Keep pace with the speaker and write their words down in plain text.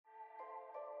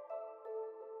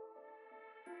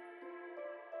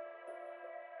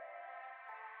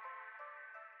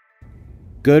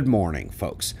Good morning,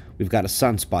 folks. We've got a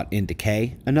sunspot in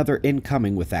decay, another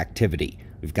incoming with activity.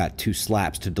 We've got two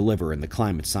slaps to deliver in the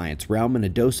climate science realm and a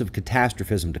dose of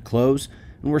catastrophism to close,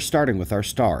 and we're starting with our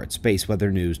star at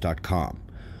spaceweathernews.com.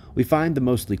 We find the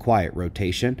mostly quiet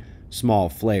rotation, small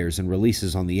flares and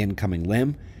releases on the incoming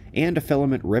limb, and a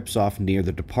filament rips off near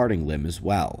the departing limb as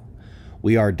well.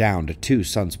 We are down to two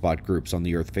sunspot groups on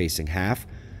the Earth-facing half,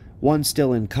 one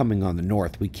still incoming on the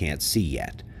north we can't see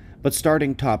yet. But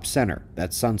starting top center,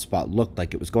 that sunspot looked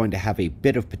like it was going to have a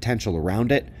bit of potential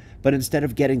around it, but instead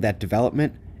of getting that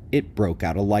development, it broke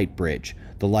out a light bridge.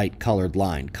 The light-colored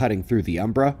line cutting through the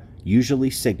umbra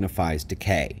usually signifies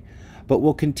decay. But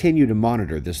we'll continue to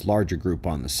monitor this larger group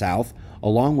on the south,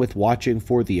 along with watching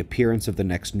for the appearance of the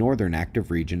next northern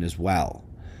active region as well.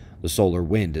 The solar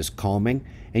wind is calming,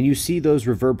 and you see those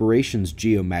reverberations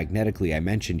geomagnetically I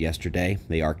mentioned yesterday.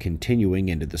 They are continuing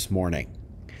into this morning.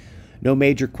 No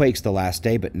major quakes the last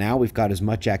day, but now we've got as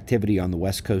much activity on the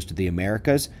west coast of the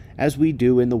Americas as we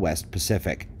do in the West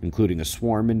Pacific, including a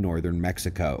swarm in northern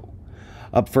Mexico.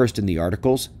 Up first in the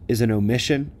articles is an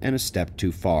omission and a step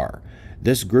too far.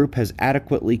 This group has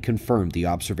adequately confirmed the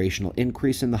observational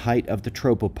increase in the height of the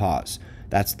tropopause.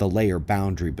 That's the layer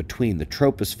boundary between the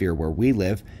troposphere where we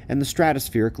live and the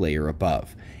stratospheric layer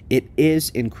above. It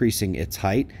is increasing its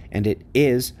height, and it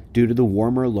is due to the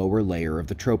warmer lower layer of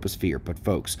the troposphere. But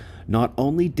folks, not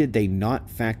only did they not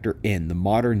factor in the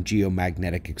modern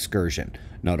geomagnetic excursion,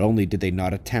 not only did they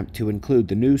not attempt to include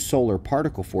the new solar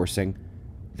particle forcing,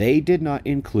 they did not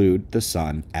include the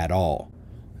sun at all.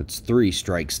 That's three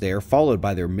strikes there, followed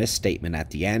by their misstatement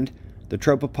at the end. The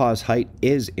tropopause height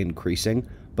is increasing,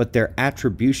 but their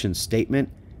attribution statement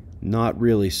not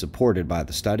really supported by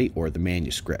the study or the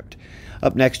manuscript.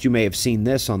 Up next, you may have seen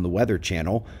this on the Weather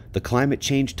Channel. The climate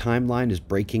change timeline is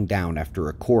breaking down after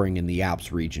a coring in the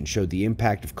Alps region showed the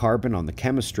impact of carbon on the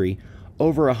chemistry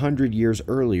over 100 years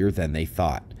earlier than they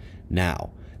thought.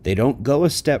 Now, they don't go a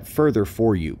step further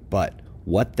for you, but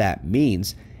what that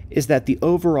means is that the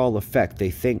overall effect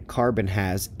they think carbon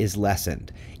has is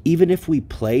lessened. Even if we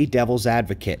play devil's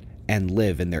advocate and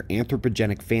live in their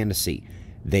anthropogenic fantasy,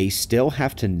 they still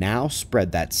have to now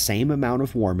spread that same amount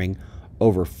of warming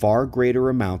over far greater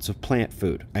amounts of plant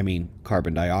food,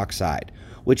 carbon dioxide,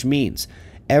 which means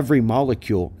every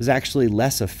molecule is actually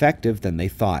less effective than they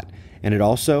thought, and it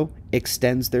also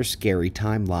extends their scary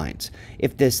timelines.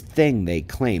 If this thing they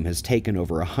claim has taken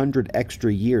over 100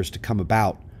 extra years to come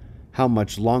about, how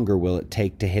much longer will it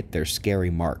take to hit their scary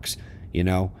marks? You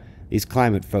know, these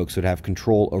climate folks would have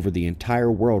control over the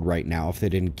entire world right now if they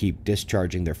didn't keep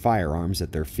discharging their firearms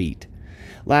at their feet.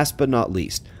 Last but not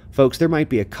least, folks, there might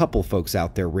be a couple folks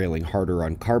out there railing harder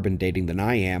on carbon dating than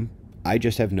I am. I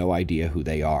just have no idea who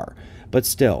they are. But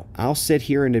still, I'll sit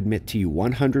here and admit to you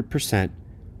 100%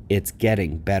 it's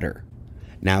getting better.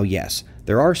 Now, yes,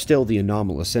 there are still the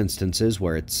anomalous instances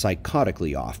where it's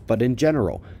psychotically off, but in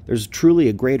general, there's truly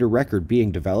a greater record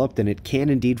being developed, and it can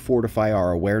indeed fortify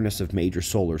our awareness of major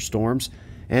solar storms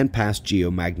and past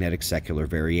geomagnetic secular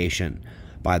variation.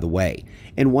 By the way,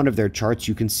 in one of their charts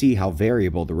you can see how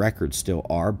variable the records still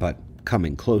are, but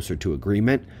coming closer to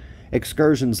agreement.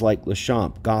 Excursions like Le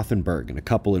Champ, Gothenburg, and a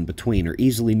couple in between are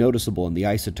easily noticeable in the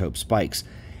isotope spikes,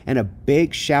 and a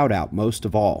big shout out most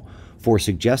of all for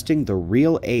suggesting the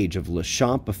real age of Le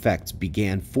Champ effects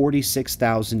began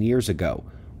 46,000 years ago,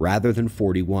 rather than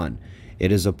 41.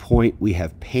 It is a point we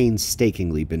have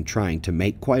painstakingly been trying to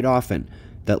make quite often,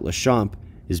 that Le Champ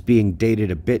is being dated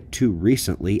a bit too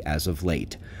recently as of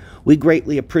late. We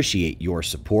greatly appreciate your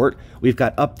support. We've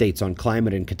got updates on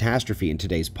climate and catastrophe in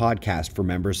today's podcast for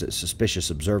members at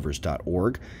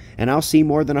suspiciousobservers.org, and I'll see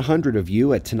more than 100 of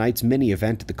you at tonight's mini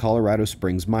event at the Colorado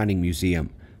Springs Mining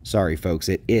Museum. Sorry, folks,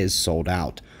 it is sold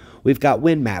out. We've got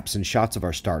wind maps and shots of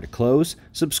our star to close.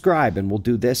 Subscribe, and we'll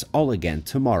do this all again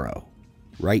tomorrow.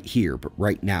 Right here, but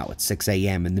right now at 6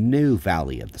 a.m. in the new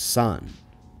Valley of the Sun.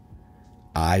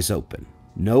 Eyes open.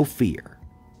 No fear.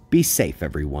 Be safe,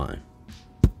 everyone.